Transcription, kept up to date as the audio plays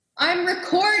I'm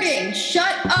recording.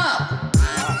 Shut up.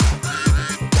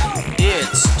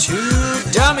 It's Two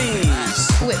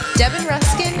Dummies with Devin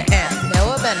Ruskin and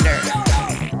Noah Bender.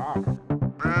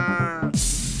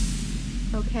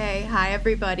 Okay, hi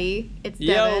everybody. It's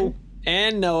Devin. Yo,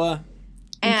 and Noah.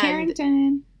 And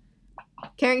Carrington.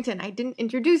 Carrington, I didn't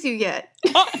introduce you yet.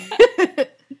 Oh.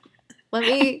 Let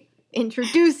me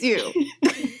introduce you.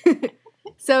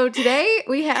 So today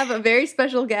we have a very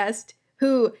special guest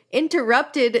who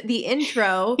interrupted the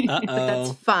intro, but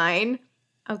that's fine.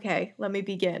 Okay, let me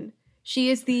begin. She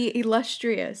is the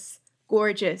illustrious,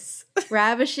 gorgeous,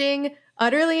 ravishing,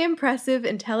 utterly impressive,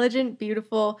 intelligent,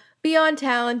 beautiful, beyond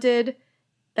talented.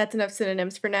 That's enough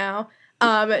synonyms for now.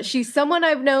 She's someone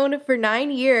I've known for 9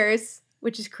 years,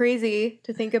 which is crazy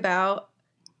to think about,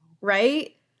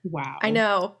 right? Wow. I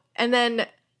know. And then,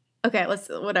 okay, let's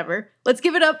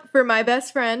give it up for my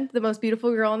best friend, the most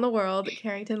beautiful girl in the world,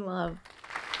 Carrington Love.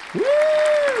 Woo!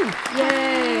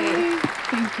 Yay!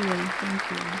 Thank you.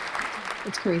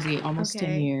 It's crazy. Almost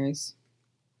 10 years.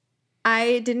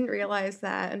 I didn't realize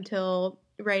that until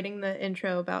writing the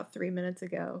intro about 3 minutes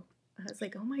ago. I was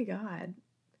like, oh my God,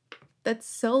 that's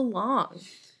so long.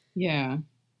 Yeah.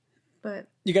 But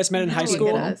you guys met in high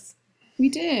school? We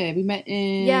did. We met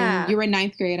in... Yeah. You were in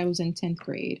 9th grade. I was in 10th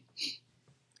grade.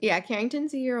 Yeah,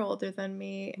 Carrington's a year older than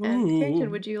me. Ooh. And Carrington,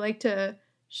 would you like to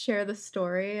share the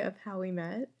story of how we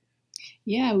met?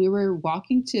 Yeah, we were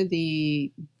walking to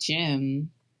the gym,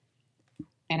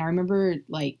 and I remember,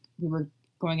 we were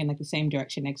going in, the same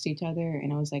direction next to each other,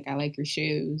 and I was like, I like your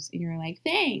shoes. And you were like,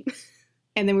 thanks.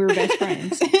 And then we were best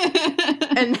friends.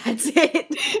 And that's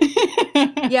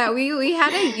it. Yeah, we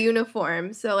had a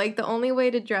uniform, so, the only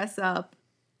way to dress up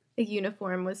a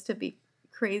uniform was to be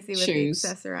crazy with shoes. The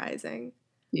accessorizing.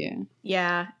 Yeah.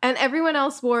 Yeah, and everyone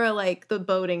else wore, the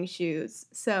boating shoes,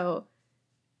 so...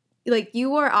 you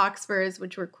wore Oxfords,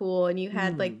 which were cool, and you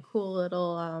had, cool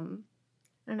little, I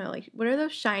don't know, what are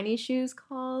those shiny shoes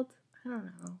called? I don't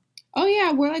know. Oh, yeah,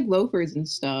 I wore, loafers and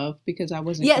stuff, because I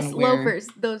wasn't Yes, wear... loafers.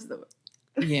 Those.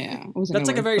 Yeah. That's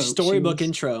a very storybook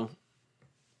intro.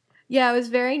 Yeah, it was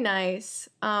very nice.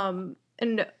 And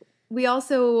we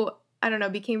also, I don't know,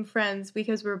 became friends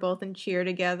because we were both in cheer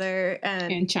together.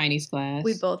 And Chinese class.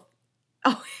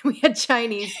 We had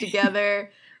Chinese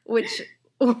together, which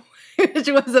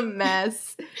was a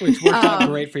mess. Which worked out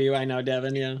great for you, I know,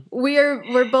 Devin, yeah.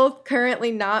 We're both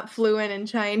currently not fluent in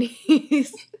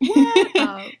Chinese.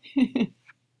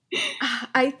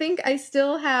 I think I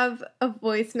still have a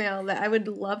voicemail that I would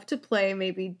love to play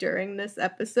maybe during this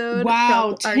episode.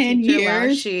 Wow, from our 10 teacher,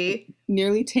 years? Laoshi.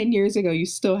 Nearly 10 years ago, you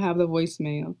still have the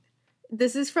voicemail.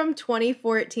 This is from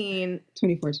 2014.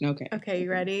 2014, okay. Okay, you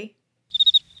ready?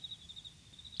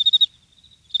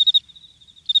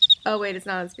 Oh, wait, it's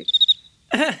not on speaker.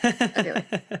 Okay,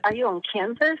 wait. Are you on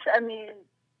campus? I mean...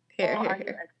 Here.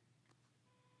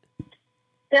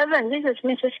 Devin, this is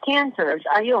Mrs. Cantors.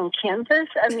 Are you on campus?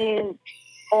 I mean,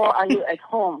 or are you at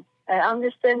home? I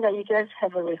understand that you guys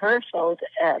have a rehearsal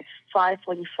at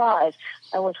 5:45.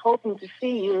 I was hoping to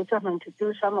see you to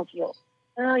do some of your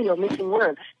missing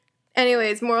works.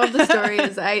 Anyways, moral of the story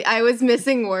is I was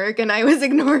missing work and I was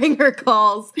ignoring her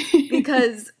calls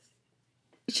because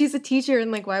she's a teacher and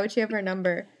why would she have her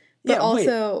number? But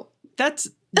also... Wait, that's...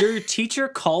 Your teacher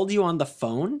called you on the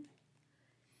phone?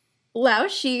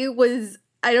 Laoshi was...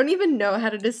 I don't even know how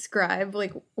to describe,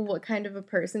 what kind of a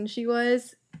person she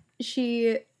was.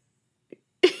 She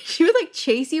would,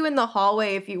 chase you in the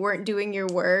hallway if you weren't doing your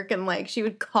work, and, she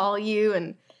would call you,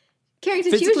 and...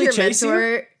 Carrington, she was your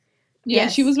mentor. Yeah,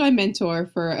 Yes. She was my mentor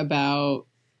for about...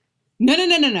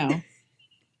 No.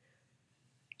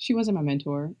 She wasn't my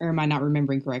mentor. Or am I not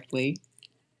remembering correctly?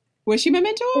 Was she my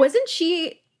mentor? Wasn't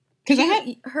she... Because you had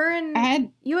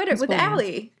it with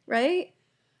Allie, right?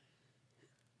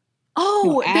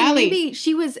 Oh, no, then Allie. maybe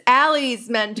she was Allie's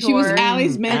mentor. She was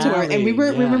Allie's mentor, Allie, and we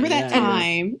were remember yeah. that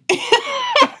time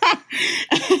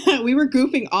we were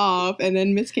goofing off, and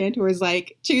then Miss Cantor was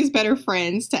like, "Choose better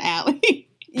friends" to Allie.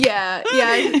 Yeah.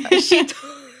 But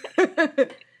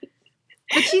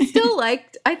she still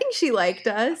liked. I think she liked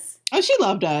us. Oh, she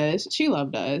loved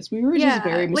us. We were just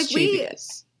very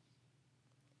mischievous.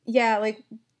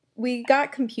 We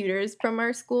got computers from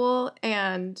our school,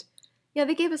 and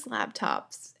they gave us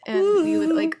laptops, and we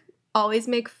would always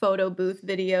make photo booth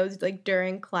videos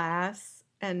during class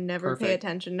and never pay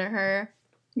attention to her.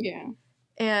 Yeah.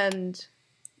 And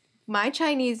my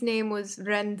Chinese name was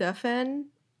Ren Duffen,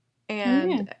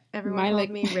 and everyone called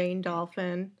me Rain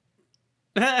Dolphin.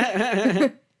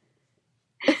 That's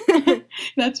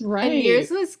right. And yours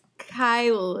was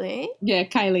Kai Ling? Yeah,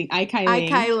 Kai Ling. I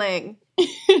Kai Ling.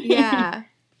 Yeah.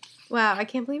 Wow, I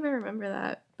can't believe I remember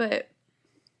that. But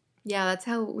yeah, that's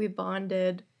how we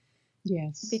bonded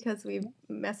Yes. because we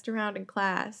messed around in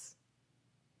class.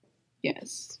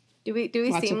 Yes. Do we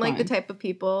Lots seem of like the fun. type of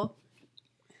people?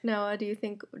 Noah, do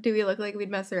we look like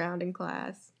we'd mess around in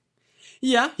class?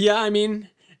 Yeah. I mean,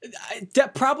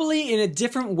 probably in a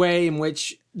different way in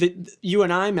which you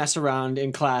and I mess around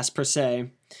in class per se,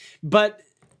 but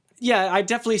yeah, I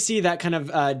definitely see that kind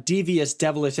of devious,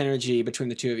 devilish energy between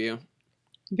the two of you.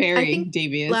 Very think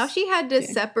devious. Laoshi had to Yeah.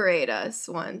 separate us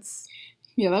once.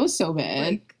 Yeah, that was so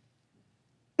bad.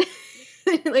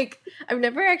 Like, like I've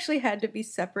never actually had to be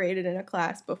separated in a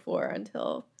class before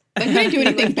until Like, we didn't do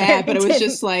anything Like bad, but it was Carrington.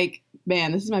 just like,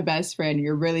 man, this is my best friend.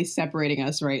 You're really separating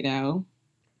us right now.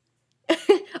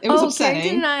 It was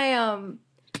upsetting.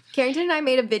 Carrington and I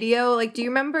made a video. Like, do you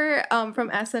remember from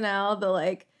SNL the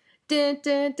like dun,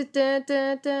 dun, dun, dun,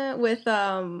 dun, dun, with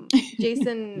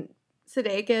Jason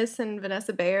Sudeikis and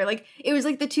Vanessa Bayer? Like, it was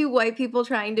like the two white people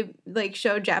trying to like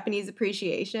show Japanese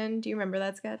appreciation. Do you remember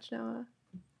that sketch, Noah?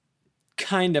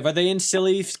 Kind of. Are they in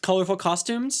silly, colorful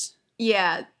costumes?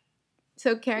 Yeah.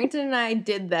 So Carrington and I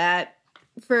did that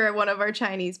for one of our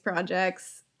Chinese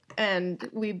projects, and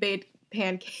we made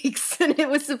pancakes, and it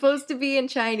was supposed to be in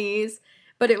Chinese,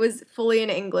 but it was fully in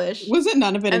English. Wasn't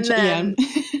none of it in And then-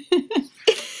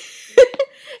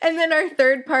 And then our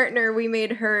third partner, we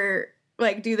made her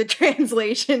like do the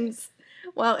translations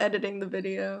while editing the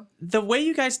video. The way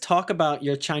you guys talk about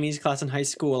your Chinese class in high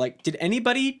school, like, did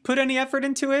anybody put any effort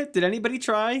into it? Did anybody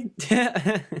try?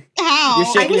 How? You're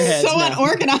shaking I was your heads so now.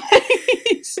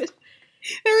 unorganized.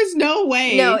 There was no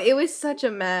way. No, it was such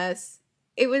a mess.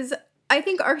 I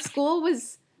think our school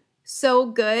was so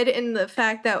good in the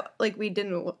fact that like we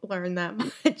didn't learn that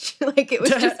much. Like, it was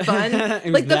just fun. It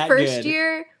was Like that good.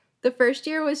 the first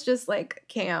year was just like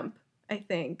camp, I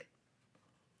think.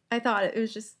 I thought it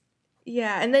was just,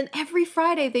 yeah. And then every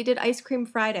Friday they did Ice Cream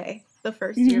Friday the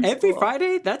first year of Every school.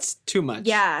 Friday? That's too much.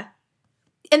 Yeah.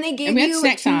 And they gave And we had you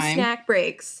snack two time. snack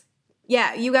breaks.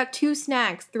 Yeah, you got 2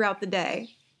 snacks throughout the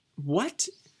day. What?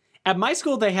 At my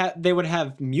school, they would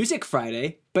have Music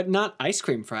Friday, but not Ice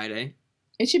Cream Friday.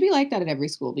 It should be like that at every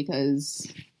school because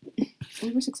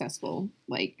we were successful.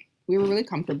 Like, we were really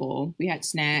comfortable. We had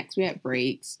snacks, we had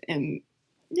breaks, and,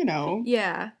 you know.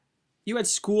 Yeah. You had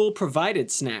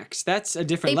school-provided snacks. That's a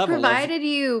different They level. provided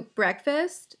you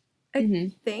breakfast, I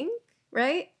Mhm. think,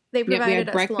 right? They we had provided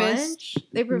us breakfast. lunch.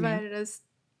 They provided us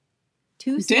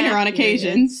 2 Dinner snack on periods.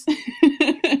 occasions.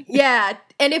 Yeah,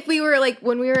 and if we were like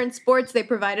when we were in sports, they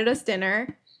provided us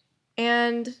dinner,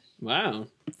 and Wow.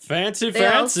 Fancy, they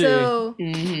fancy. also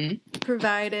hmm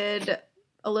provided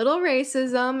a little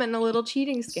racism and a little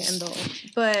cheating scandal.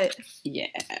 But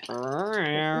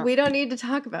Yeah. we don't need to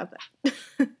talk about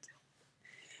that.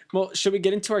 Well, should we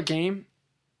get into our game?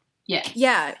 Yes.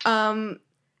 Yeah,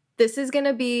 this is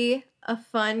gonna be a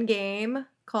fun game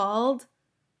called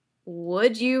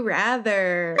Would You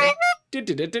Rather?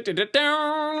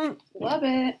 Do-do-do-do-do-do. Love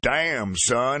it. Damn,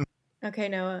 son. Okay,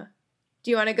 Noah.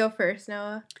 Do you want to go first,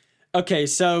 Noah? Okay,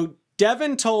 so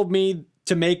Devin told me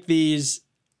to make these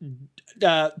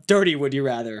dirty Would You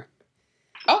Rather.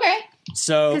 Okay.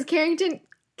 So Because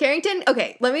Carrington,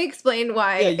 okay, let me explain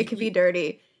why Yeah, it could be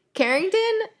dirty.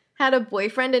 Carrington had a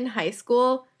boyfriend in high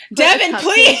school. put a Devin, cupcake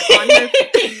please. on her-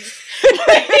 Please.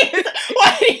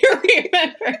 Why do you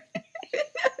remember?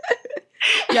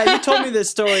 yeah, you told me this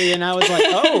story, and I was like,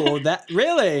 "Oh, that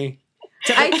really?"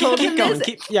 I told keep him going. this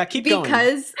Keep going.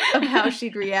 because of how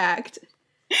she'd react.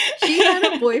 She had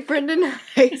a boyfriend in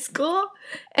high school,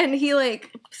 and he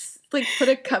like put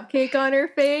a cupcake on her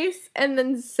face and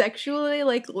then sexually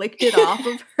like licked it off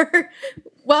of her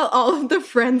while all of the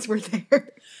friends were there.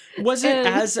 Was it and-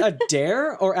 as a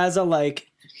dare or as a like,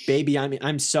 baby,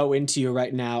 I'm so into you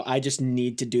right now. I just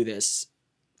need to do this.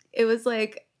 It was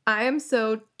like, I am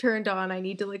so turned on. I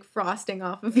need to lick frosting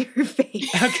off of your face.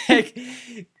 Okay.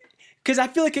 Because I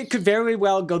feel like it could very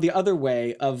well go the other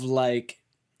way of like,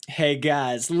 hey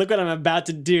guys, look what I'm about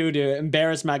to do to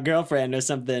embarrass my girlfriend or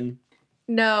something.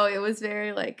 No, it was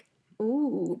very like,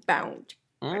 ooh, bound.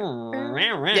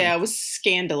 Yeah, it was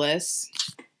scandalous.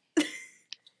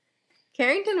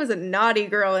 Carrington was a naughty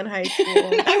girl in high school.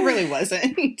 I really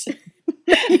wasn't.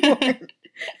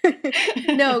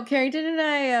 No, Carrington and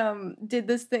I did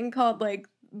this thing called like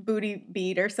booty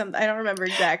beat or something. I don't remember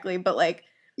exactly, but like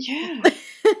Yeah.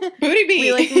 Booty beat.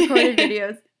 we like recorded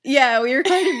videos. Yeah, we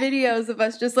recorded videos of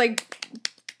us just like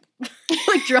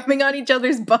like drumming on each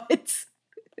other's butts.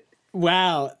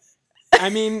 Wow. I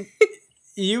mean,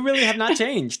 you really have not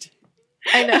changed.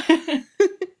 I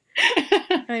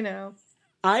know. I know.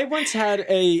 I once had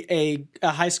a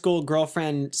high school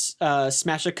girlfriend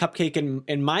smash a cupcake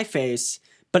in my face,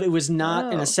 but it was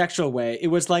not in Oh. a sexual way. It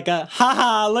was like a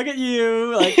haha, look at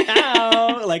you, like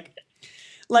ow, like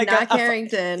Not a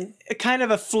Carrington. kind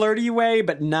of a flirty way,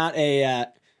 but not a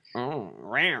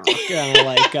kind of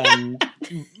like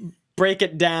break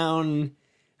it down,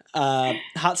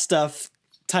 hot stuff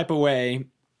type of way.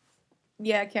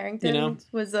 Yeah, Carrington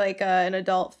was like an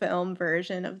adult film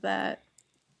version of that.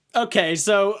 Okay,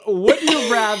 so would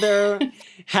you rather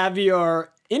have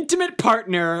your intimate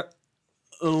partner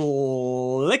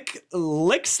lick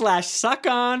 / suck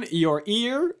on your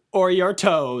ear or your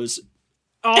toes?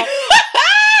 Oh,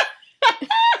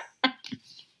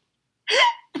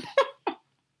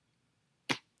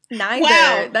 Neither.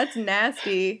 Wow. That's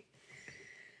nasty.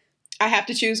 I have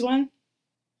to choose one.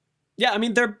 yeah, I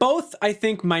mean they're both, I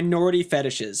think, minority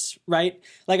fetishes, right?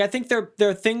 Like I think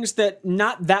they're things that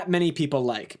not that many people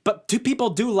like, but people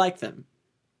do like them.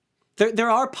 There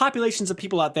are populations of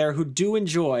people out there who do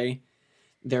enjoy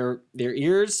their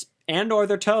ears and or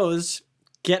their toes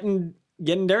getting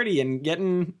dirty and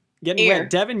getting Ear. wet.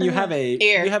 Devin, you have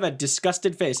a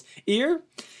disgusted face. Ear?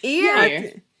 Ear.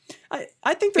 Ear.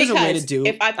 I think there's a way to Because do.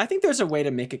 if I think there's a way to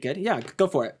make it good. Yeah, go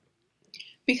for it.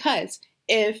 Because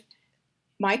if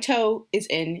my toe is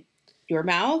in your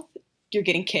mouth, you're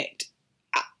getting kicked.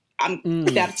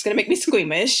 That's gonna make me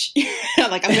squeamish.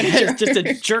 Like I'm gonna It's jerk. just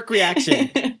a jerk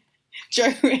reaction.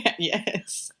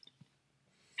 Yes.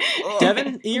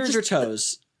 Devin, ears or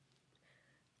toes?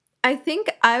 I think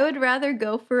I would rather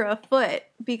go for a foot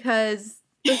because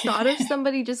the thought of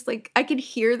somebody just like I could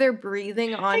hear their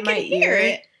breathing on I my can hear ear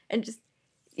it. and just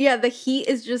the heat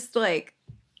is just like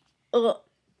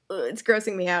it's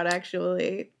grossing me out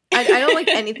actually. I don't like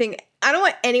anything. I don't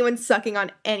want anyone sucking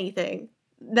on anything.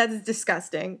 That is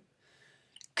disgusting.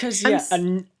 Because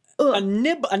I'm a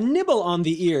nibble on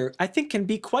the ear, I think, can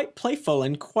be quite playful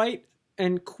and quite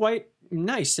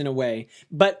nice in a way.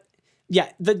 But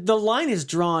yeah, the line is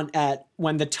drawn at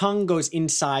when the tongue goes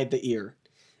inside the ear.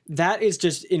 That is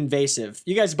just invasive.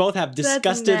 You guys both have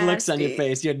disgusted looks on your nasty.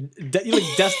 face. You look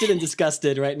dusted and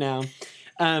disgusted right now.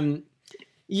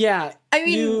 Yeah. I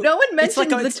mean, no one it's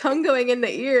mentioned like the tongue going in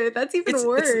the ear. That's even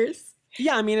worse.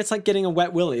 Yeah, I mean, it's like getting a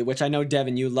wet willy, which I know,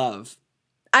 Devin, you love.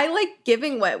 I like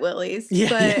giving wet willies, Yeah.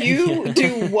 but You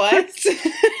do what?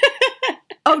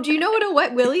 oh, do you know what a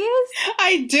wet willy is?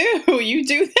 I do. You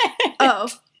do that. Oh.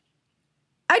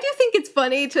 I do think it's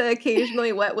funny to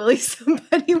occasionally wet willy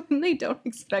somebody when they don't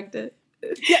expect it.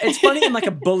 Yeah, it's funny in like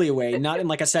a bully way, not in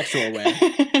like a sexual way.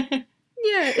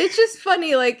 Yeah, it's just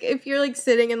funny, like, if you're, like,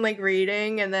 sitting and, like,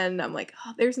 reading, and then I'm like,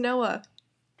 oh, there's Noah.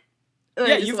 And I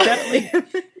Yeah, just you've wet willy.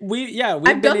 we've I've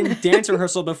been done in that. dance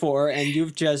rehearsal before, and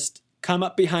you've just come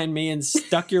up behind me and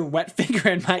stuck your wet finger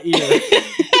in my ear.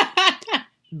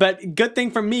 But good thing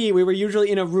for me, we were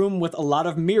usually in a room with a lot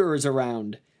of mirrors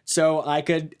around, so I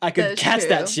could That's catch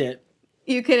that true. shit.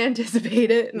 You can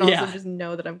anticipate it and also Yeah. just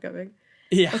know that I'm coming.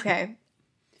 Yeah. Okay.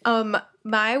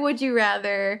 My would you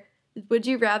rather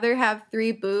have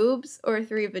 3 boobs or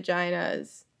 3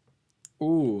 vaginas?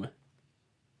 Ooh.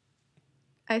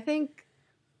 I think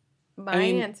my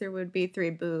mean- answer would be 3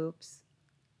 boobs.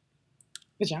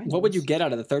 Vaginas. What would you get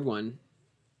out of the third one?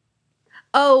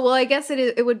 Oh, well, I guess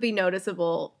it would be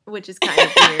noticeable, which is kind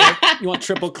of weird. You want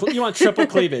triple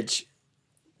cleavage?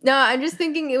 No, I'm just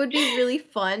thinking it would be really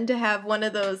fun to have one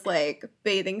of those like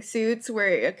bathing suits where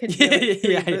it could be like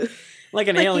 3 Yeah, boobs. like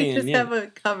an Like, you alien. just Yeah. have a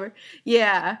cover.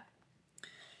 Yeah.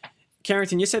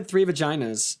 Carrington, you said 3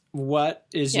 vaginas. What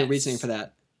is your Yes. reasoning for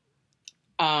that?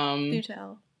 Do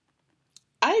tell.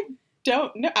 I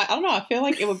don't know. I don't know. I feel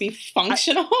like it would be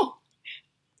functional.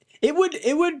 It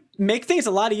would make things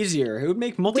a lot easier. It would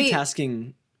make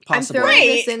multitasking I'm possible. throwing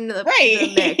Right, this in the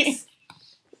right. mix.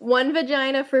 1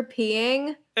 vagina for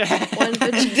peeing. 1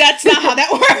 vagina. That's not how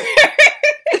that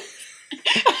works.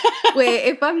 Wait,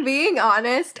 if I'm being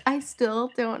honest, I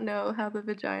still don't know how the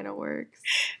vagina works.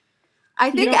 I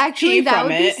You think don't actually pee that from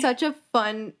would be it. such a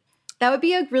fun. That would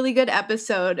be a really good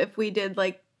episode if we did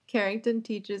like Carrington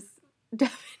teaches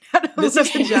Devin how to This hold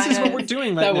is a what vagina. we're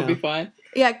doing right That now. would be fun.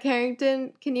 Yeah,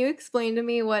 Carrington, can you explain to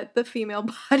me what the female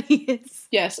body is?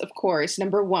 Yes, of course.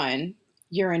 Number 1,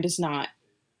 urine does not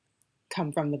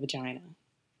come from the vagina.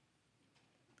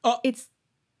 It's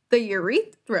the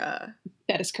urethra.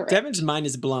 That is correct. Devin's mind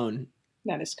is blown.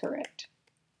 That is correct.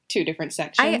 2 different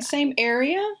sections. Same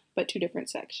area, but 2 different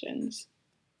sections.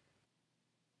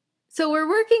 So we're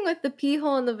working with the pee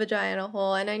hole and the vagina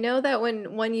hole, and I know that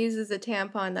when one uses a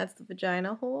tampon, that's the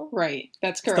vagina hole. Right.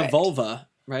 That's It's the correct. vulva,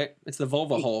 right? It's the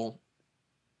vulva hole.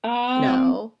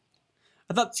 No.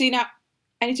 I thought See, now,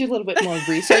 I need to do a little bit more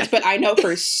research, but I know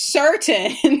for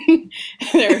certain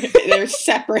they're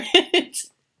separate.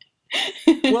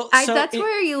 Well, so That's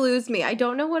where you lose me. I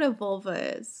don't know what a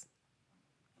vulva is.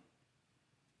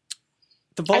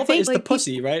 the vulva think, is the like,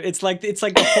 pussy, right? It's like the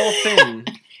whole thing.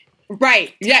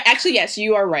 Right. Yeah, actually, yes,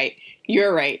 you are right.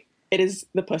 You're right. It is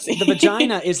the pussy. The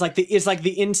vagina is like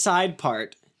the inside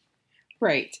part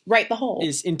Right. Right, the hole.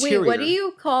 is interior. Wait, what do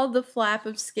you call the flap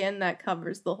of skin that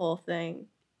covers the whole thing?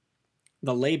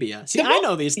 The labia. See, The I whole-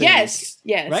 know these things. Yes.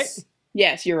 Yes. Right?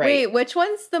 Yes, you're right. Wait, which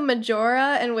one's the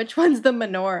majora and which one's the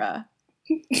menorah?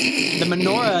 The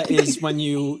menorah is when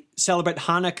you celebrate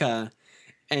Hanukkah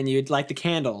and you'd light the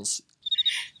candles.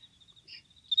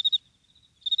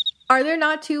 Are there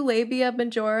not two labia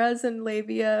majoras and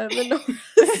labia menoras?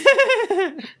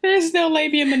 There's no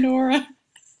labia minora.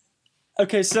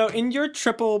 Okay, so in your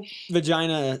triple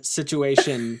vagina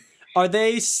situation, are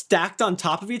they stacked on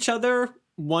top of each other?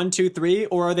 1, 2, 3,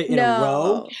 or are they in a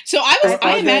row? So Or I are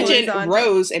they imagined horizontal?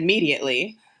 rows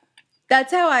immediately,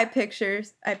 That's how I picture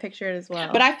it as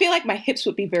well. but I feel like my hips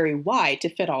would be very wide to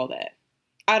fit all that.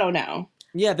 I don't know.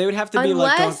 Yeah, they would have to be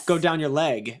Unless- go down your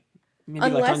leg. Maybe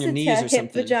Unless like on your it's knees a or hip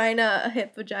something. vagina, a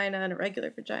hip vagina, and a regular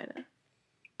vagina.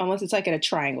 Unless it's like in a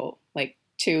triangle, like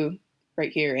 2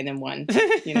 right here and then 1,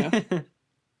 you know.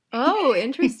 Oh,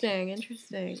 interesting.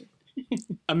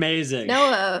 Amazing.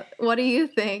 Noah, what do you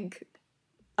think?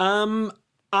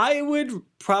 I would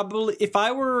probably, if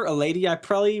I were a lady, I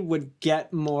probably would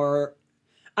get more.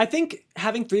 I think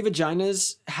having 3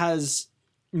 vaginas has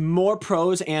more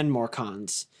pros and more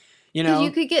cons. You Because know,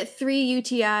 you could get 3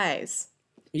 UTIs,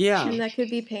 and yeah, that could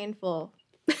be painful.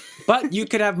 but you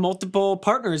could have multiple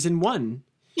partners in one,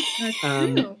 That's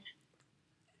Um, true.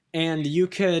 and you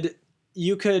could,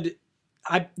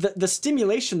 the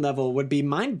stimulation level would be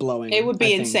mind blowing. It would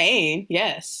be insane.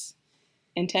 Yes.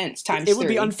 Intense times It would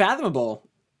 3. be unfathomable.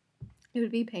 It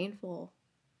would be painful,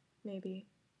 maybe.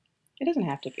 It doesn't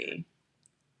have to be.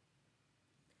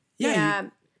 Yeah,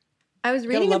 I was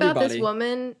gotta reading love your about this body.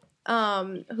 woman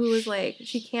who was like,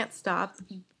 she can't stop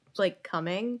like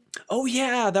coming. Oh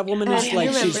yeah, that woman And is you like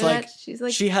remember she's that? like She's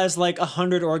like, she has like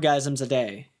 100 orgasms a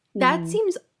day. that Mm.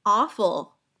 seems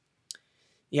awful.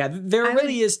 Yeah, there I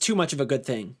really is too much of a good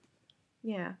thing.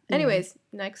 Yeah. Anyways,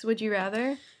 next, would you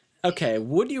rather? Okay,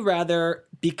 would you rather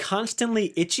be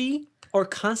constantly itchy or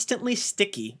constantly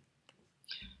sticky?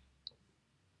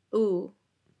 Ooh.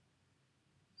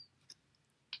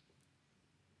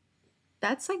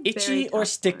 That's like very Itchy tough or one.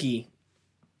 sticky?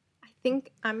 I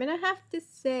think I'm gonna have to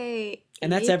say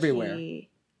And that's everywhere. itchy.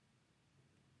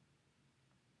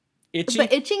 Itchy?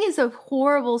 But itching is a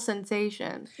horrible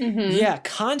sensation. Mhm. Yeah,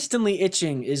 constantly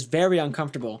itching is very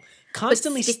uncomfortable.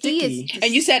 Constantly sticky is sticky. just-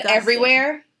 And you said Disgusting.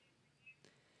 everywhere?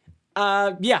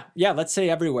 Yeah, let's say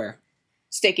everywhere.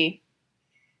 Sticky.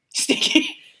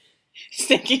 Sticky.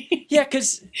 Sticky. Yeah,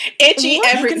 because Itchy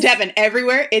What? You can- Devin,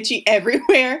 everywhere. Itchy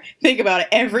everywhere. Think about it.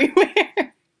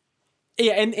 Everywhere.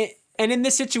 yeah, and in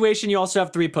this situation, you also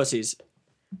have 3 pussies.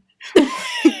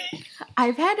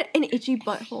 I've had an itchy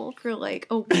butthole for like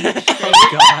a week Oh straight,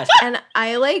 God. and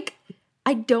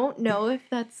I don't know if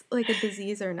that's like a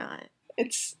disease or not.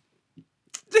 It's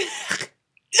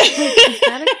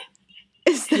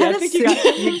Is that Yeah, I a think you got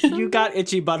symptom? you got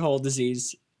itchy butthole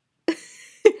disease.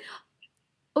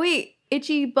 Wait,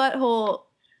 itchy butthole.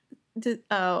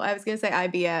 Oh, I was gonna say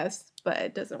IBS, but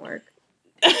it doesn't work.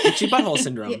 Itchy butthole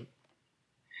syndrome. Yeah.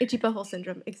 Itchy butthole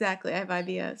syndrome. Exactly. I have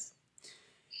IBS.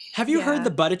 Have you Yeah. heard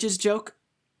the butt itches joke?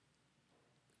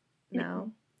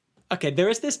 No. Okay, there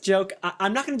is this joke.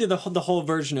 I'm not going to do the whole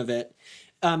version of it,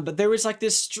 but there was like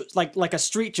this like a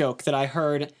street joke that I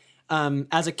heard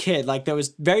as a kid. Like that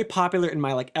was very popular in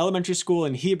my like elementary school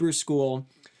and Hebrew school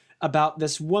about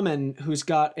this woman who's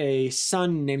got a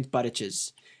son named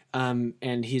Buttitches,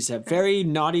 and he's a very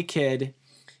naughty kid.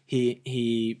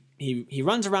 He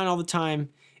runs around all the time,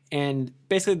 and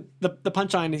basically the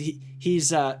punchline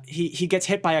he gets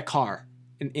hit by a car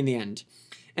in the end,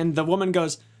 and the woman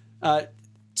goes.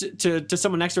 To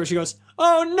someone next to her, she goes,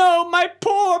 "Oh no, my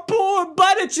poor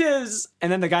butt itches!"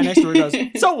 And then the guy next to her goes,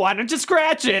 "So why don't you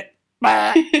scratch it?"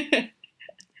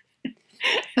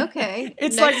 Okay.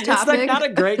 It's next like topic. not a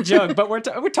great joke, but we're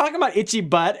talking about itchy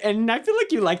butt, and I feel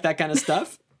like you like that kind of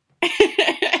stuff.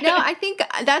 No, I think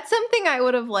that's something I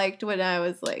would have liked when I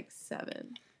was like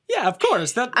 7. Yeah, of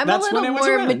course. I'm That's a when little it was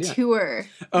more around, yeah. mature.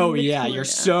 Oh I'm yeah, mature you're now.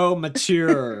 so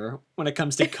mature when it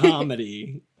comes to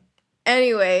comedy.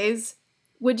 Anyways,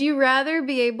 would you rather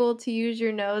be able to use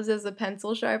your nose as a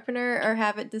pencil sharpener or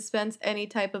have it dispense any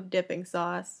type of dipping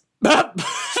sauce?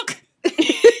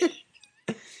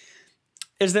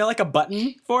 Is there like a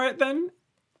button for it then?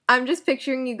 I'm just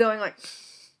picturing you going like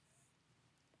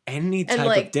Any type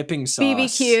like, of dipping sauce.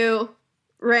 BBQ,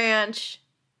 ranch,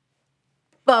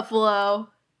 Buffalo.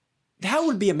 That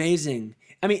would be amazing.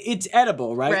 I mean, it's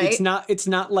edible, right? Right. It's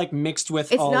not like mixed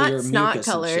with It's all not your snot mucus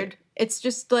and colored. shit. It's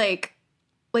just like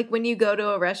when you go to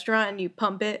a restaurant and you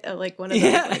pump it at like one of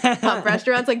those Yeah. like, pump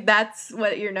restaurants, like that's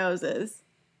what your nose is.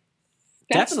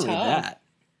 That's Definitely tough. that.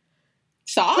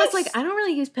 Sauce? Plus, like I don't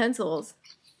really use pencils.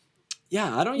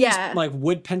 Yeah, I don't Yeah. use like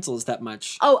wood pencils that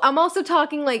much. Oh, I'm also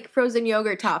talking like frozen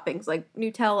yogurt toppings, like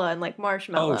Nutella and like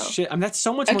marshmallow. Oh shit! I mean, that's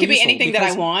so much It more could be useful anything that I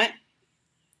because- want.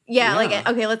 Yeah, Yeah. like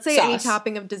okay, let's say any Sauce.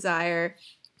 topping of desire.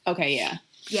 Okay, yeah.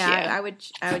 Yeah, Yeah. I would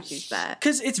choose that.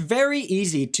 Because it's very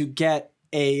easy to get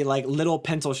a like little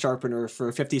pencil sharpener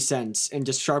for 50 cents and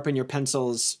just sharpen your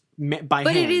pencils by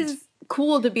But hand. it is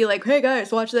cool to be like, hey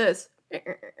guys, watch this. And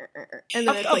then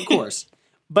Of, it's of like, course.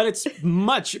 But it's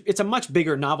a much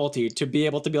bigger novelty to be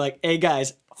able to be like, hey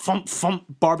guys, thump thump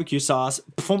barbecue sauce,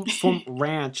 thump thump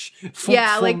ranch, thump,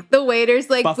 yeah, thump, like the waiter's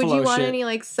like, would buffalo you want shit. any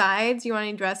like sides? You want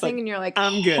any dressing? Like, and you're like,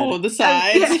 I'm good. Hold the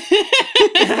sides.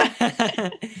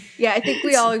 yeah, I think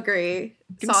we all agree.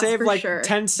 You can Sauce save for like sure.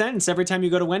 10 cents every time you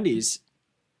go to Wendy's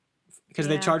because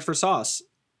they Yeah. charge for sauce.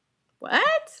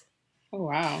 What? Oh,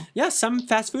 wow. Yeah, some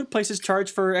fast food places charge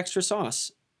for extra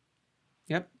sauce.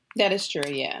 Yep. That is true,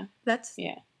 yeah. That's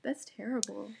Yeah. That's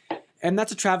terrible. And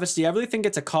that's a travesty. I really think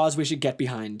it's a cause we should get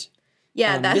behind.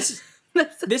 Yeah, This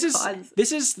that's a this is cause.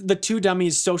 this is the Two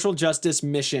Dummies social justice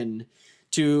mission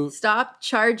to Stop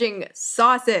charging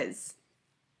sauces.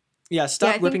 stop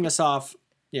I think- ripping us off.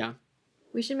 Yeah.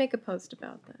 We should make a post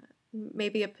about that.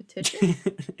 Maybe a petition.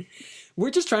 We're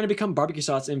just trying to become barbecue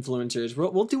sauce influencers.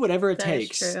 We'll do whatever it That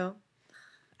takes. is true.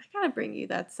 I gotta bring you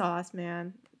that sauce,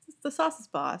 man. It's the sauce is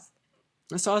boss.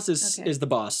 The sauce Okay. is the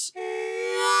boss.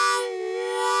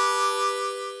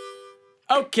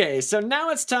 Okay, so now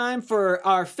it's time for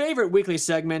our favorite weekly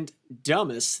segment,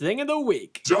 Dumbest Thing of the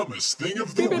Week. Dumbest thing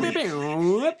of the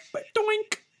week.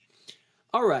 Doink.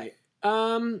 All right.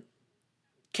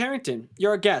 Carrington,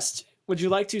 you're a guest. Would you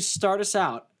like to start us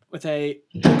out with a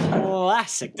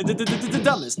classic, the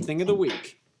dumbest thing of the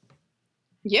week?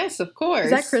 Yes, of course.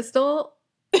 Is that Crystal?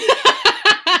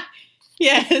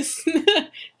 Yes.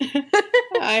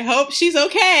 I hope she's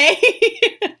okay.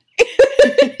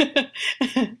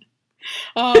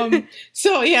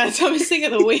 So yeah, dumbest thing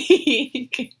of the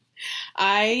week.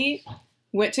 I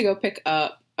went to go pick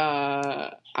up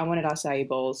I wanted acai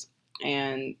bowls,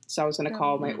 and so I was gonna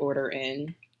call my order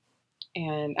in,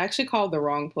 and I actually called the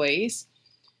wrong place.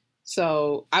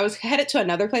 So I was headed to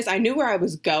another place. I knew where I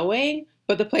was going,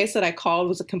 but the place that I called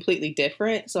was completely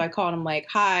different. So I called them like,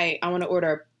 "Hi, I want to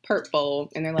order a perp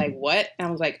bowl," and they're like, "What?" And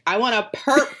I was like, "I want a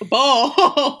perp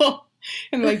bowl."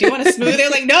 And they're like, "Do you want a smoothie?" They're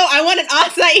like, "No, I want an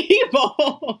acai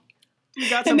bowl." You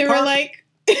got And they were perp? like,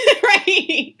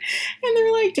 right. And they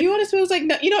were like, "Do you want a smoothie?" I was like,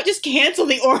 "No, you know what? Just cancel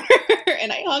the order."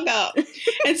 And I hung up.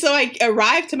 And so I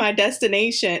arrived to my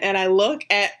destination, and I look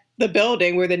at the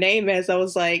building where the name is. I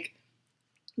was like,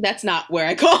 that's not where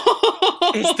I called.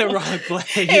 It's the wrong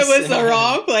place. It was the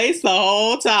wrong place the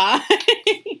whole time.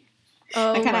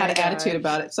 Oh, I kind of had an my attitude God.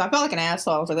 about it. So I felt like an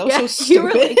asshole. I was like, that was Yeah, so you were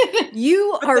stupid. like,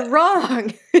 you are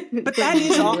wrong. But that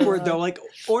is awkward though. Like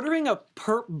ordering a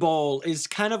perp bowl is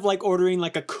kind of like ordering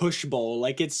like a Kush bowl.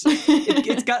 Like it's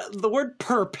got the word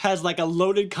perp has like a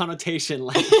loaded connotation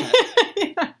like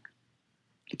that.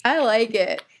 I like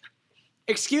it.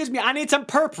 Excuse me, I need some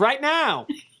perp right now.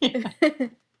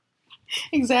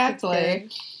 Exactly.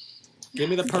 Give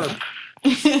me the perp.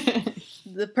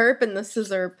 The perp and the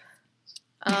scissorp.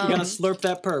 You gotta slurp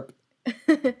that perp.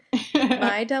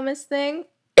 My dumbest thing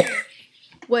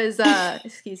was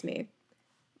excuse me.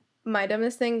 My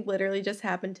dumbest thing literally just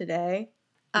happened today.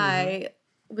 I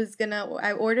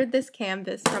ordered this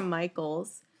canvas from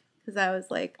Michaels because I was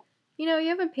like, you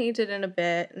haven't painted in a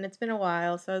bit and it's been a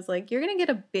while. So I was like, you're gonna get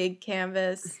a big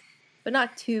canvas, but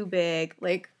not too big.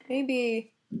 Like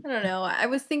maybe, I don't know. I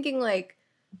was thinking like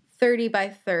 30 by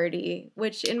 30,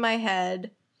 which in my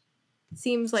head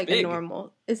seems like a big.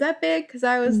 normal. Is that big? Because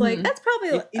I was like, Mhm. that's probably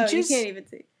In oh, you inches? can't even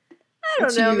see. I don't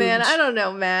It's know, man. huge. I don't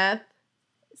know math.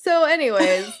 So,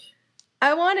 anyways,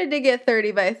 I wanted to get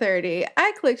 30 by 30.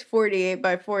 I clicked 48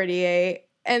 by 48,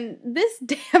 and this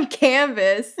damn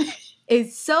canvas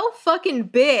is so fucking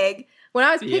big. When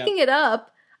I was Yep. picking it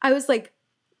up, I was like,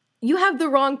 you have the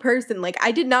wrong person. Like,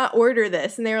 I did not order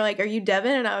this. And they were like, are you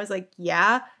Devin? And I was like,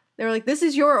 yeah. They were like, this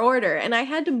is your order. And I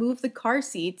had to move the car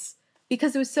seats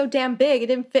because it was so damn big. It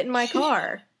didn't fit in my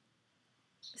car.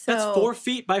 So, That's 4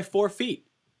 feet by 4 feet.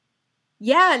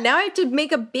 yeah, now I have to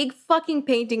make a big fucking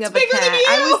painting of a bigger than cat. you!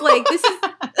 I was like, this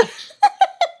is.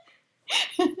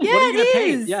 Yeah, What are you gonna it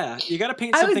paint? is. Yeah, you gotta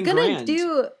paint I was something gonna grand.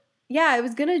 I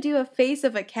was gonna do a face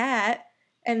of a cat,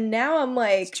 and now I'm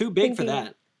like, It's too big for thinking,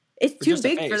 that. It's For too just a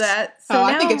big for face. that. So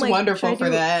I now think I'm it's like, wonderful should I for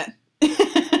do- that.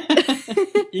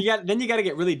 You got to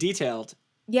get really detailed.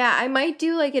 Yeah, I might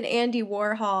do like an Andy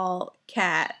Warhol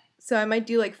cat. So I might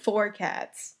do like 4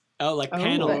 cats. Oh, like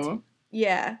paneled. Oh.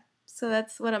 Yeah. So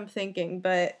that's what I'm thinking,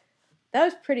 but that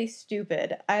was pretty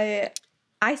stupid. I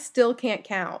still can't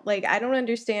count. Like I don't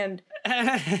understand.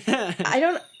 I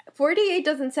don't 48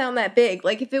 doesn't sound that big.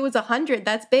 Like if it was 100,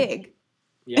 that's big.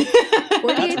 Yeah.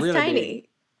 48 is really tiny.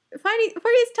 40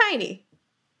 is tiny.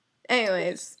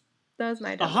 Anyways, that was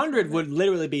my 100 would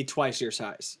literally be twice your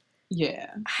size.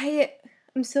 Yeah.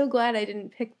 I'm so glad I didn't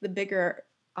pick the bigger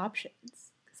options.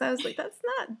 Because I was like, that's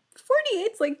not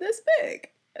 48's like this big.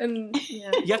 And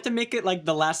yeah. You have to make it like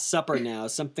The Last Supper now,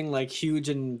 something like huge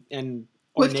and With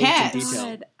ornate and cats.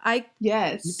 detailed. God, I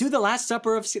Yes. Do The Last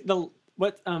Supper of the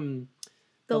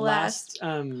last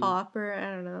Hopper,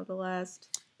 I don't know, the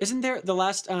last Isn't there the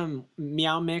last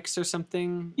Meow Mix or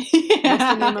something?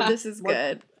 Yeah. this is What-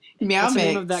 good. Meow What's the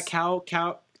name mix. of that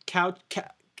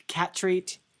cat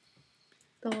treat?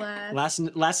 The last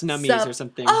Last nummies Sup- or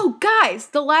something. Oh guys,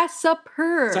 the last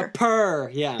supper. Supper.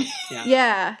 Yeah.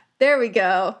 Yeah, there we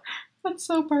go. That's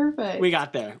so perfect. We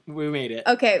got there. We made it.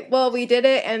 Okay, well we did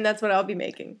it and that's what I'll be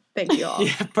making. Thank you all.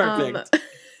 Yeah, perfect.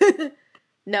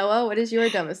 Noah, what is your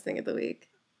dumbest thing of the week?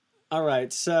 All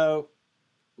right, so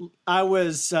I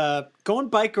was going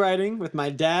bike riding with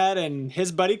my dad and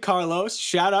his buddy Carlos.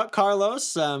 Shout out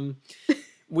Carlos.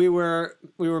 We were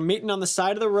meeting on the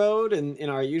side of the road in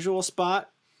our usual spot.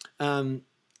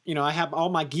 I have all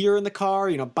my gear in the car.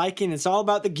 Biking, it's all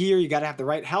about the gear. You got to have the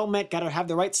right helmet, got to have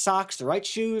the right socks, the right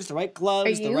shoes, the right Are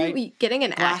gloves, the right. you getting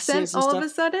an glasses accent and all of a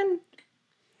stuff. sudden?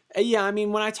 Yeah, I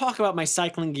mean, when I talk about my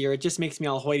cycling gear, it just makes me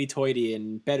all hoity-toity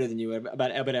and better than you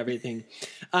about everything.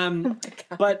 Oh my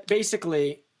God. But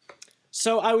basically,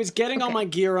 so I was getting all Okay. my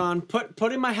gear on,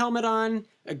 putting my helmet on,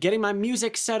 getting my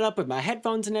music set up with my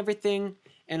headphones and everything,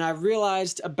 and I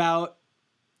realized about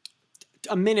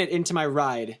a minute into my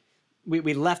ride,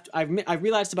 we left. I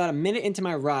realized about a minute into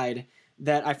my ride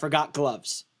that I forgot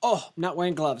gloves. Oh, I'm not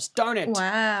wearing gloves. Darn it.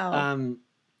 Wow.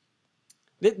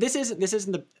 This isn't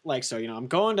the so I'm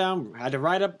going down. Had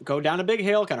to go down a big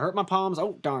hill. Kind of hurt my palms.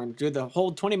 Oh darn! Do the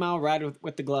whole 20-mile ride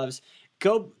with the gloves.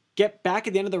 Go get back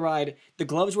at the end of the ride. The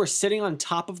gloves were sitting on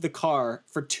top of the car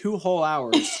for 2 whole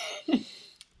hours.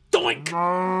 Doink!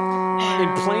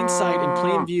 In plain sight, in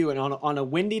plain view, and on a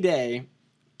windy day,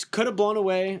 could have blown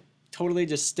away. Totally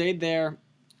just stayed there.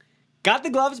 Got the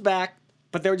gloves back,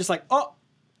 but they were just like,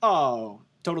 oh,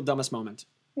 total dumbest moment.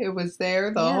 It was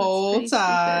there the Yeah, that's whole pretty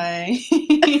time.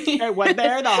 It was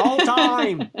there the whole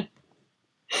time.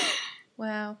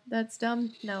 Wow, that's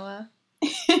dumb, Noah.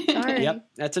 Sorry. Yep,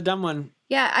 that's a dumb one.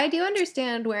 Yeah, I do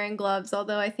understand wearing gloves,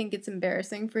 although I think it's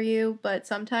embarrassing for you. But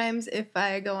sometimes if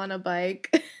I go on a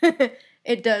bike,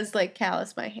 it does like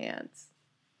callous my hands.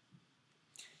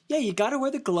 Yeah, you got to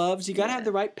wear the gloves. You got to Yeah. have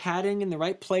the right padding in the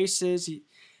right places.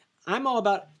 I'm all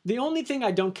about. The only thing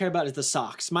I don't care about is the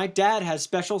socks. My dad has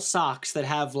special socks that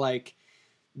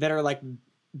are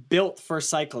built for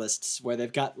cyclists, where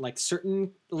they've got like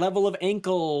certain level of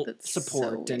ankle That's so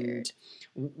support and weird.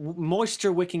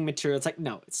 moisture wicking material. It's like,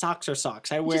 no, socks are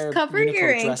socks. I wear Just cover uniform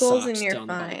your dress ankles and socks you're down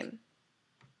the bike. fine.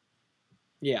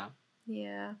 Yeah.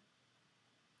 Yeah.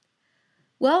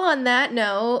 Well, on that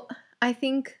note, I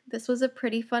think this was a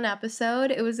pretty fun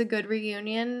episode. It was a good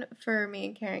reunion for me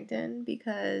and Carrington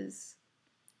because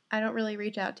I don't really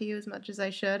reach out to you as much as I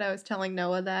should. I was telling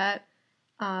Noah that.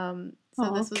 So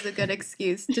Aw. this was a good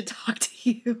excuse to talk to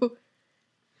you.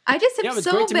 I just Yeah, it am was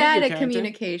so great to meet bad you, at Carrington.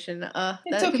 communication. It's that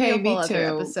could be okay, a me whole other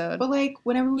too. episode. But like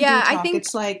whenever we Yeah, do I talk, think-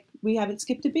 it's like we haven't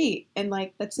skipped a beat, and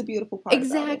like that's the beautiful part. about it.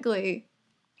 Exactly.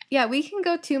 Yeah, we can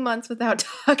go 2 months without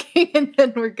talking and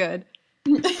then we're good.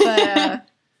 But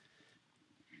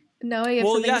Noah, you have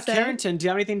Well, something yeah, to say? Carrington, do you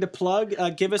have anything to plug?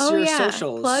 Give us Oh your yeah,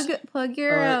 socials. plug your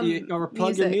or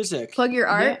plug your music. plug your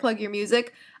art, Yeah. plug your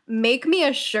music. Make me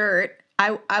a shirt.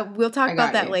 I will talk I about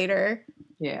got that you. later.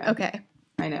 Yeah. Okay.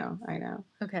 I know.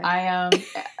 Okay. I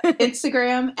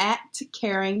Instagram at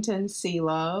Carrington C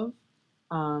Love.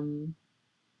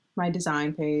 My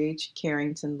design page,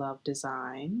 Carrington Love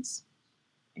Designs.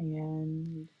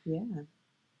 And yeah.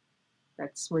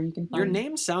 That's where you can find Your me.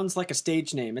 name sounds like a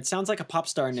stage name. It sounds like a pop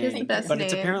star She has name, the best but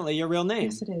it's name. apparently your real name.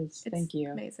 Yes, it is. It's Thank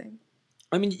you. Amazing.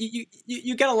 I mean,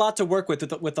 you get a lot to work with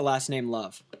the last name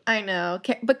Love. I know.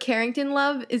 But Carrington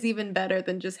Love is even better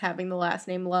than just having the last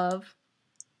name Love.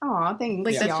 Aw, thanks,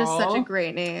 Like Yeah. that's just such a y'all.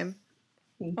 great name.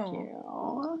 Thank Aw. you.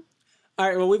 All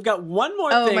right, well, we've got one more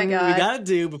Oh thing my we God. got to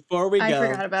do before we go. I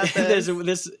forgot about There's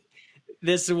this. this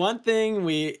this one thing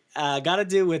we got to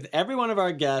do with every one of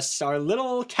our guests, our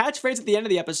little catchphrase at the end of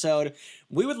the episode.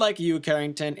 We would like you,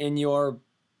 Carrington, in your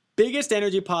biggest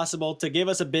energy possible, to give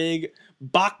us a big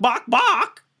bok, bok,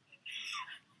 bok.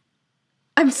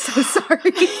 I'm so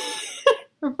sorry.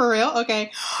 For real?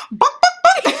 Okay.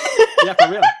 Yeah,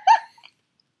 for real.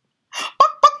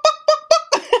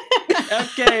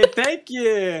 Okay, thank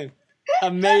you.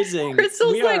 Amazing.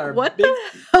 Crystal's We like, are what big-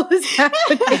 the hell is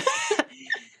happening?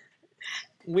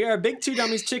 We are big Two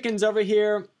Dummies Chickens over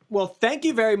here. Well, thank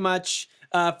you very much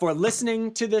for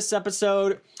listening to this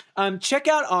episode. Check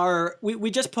out our.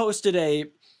 We just posted a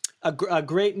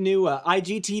great new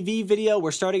IGTV video.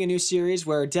 We're starting a new series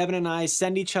where Devin and I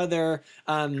send each other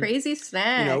Crazy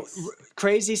snacks.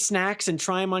 crazy snacks and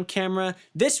try them on camera.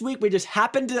 This week we just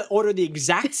happened to order the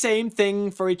exact same thing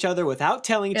for each other without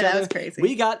telling each Yeah, that other. was crazy.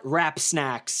 We got wrap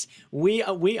snacks. We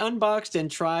unboxed and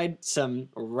tried some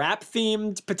wrap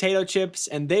themed potato chips,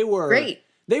 and they were Great.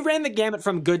 They ran the gamut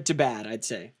from good to bad, I'd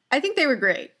say. I think they were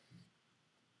great.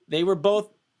 They were both.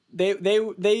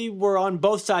 They were on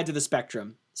both sides of the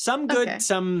spectrum. Some good, Okay.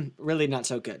 some really not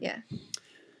so good. Yeah.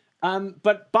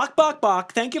 But bok, bok,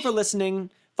 bok, thank you for listening.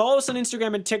 Follow us on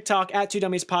Instagram and TikTok at Two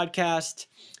Dummies Podcast.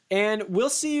 And we'll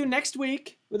see you next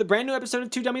week with a brand new episode of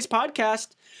Two Dummies Podcast.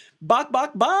 Bok,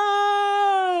 bok,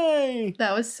 bye!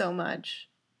 That was so much.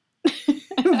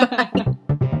 Bye.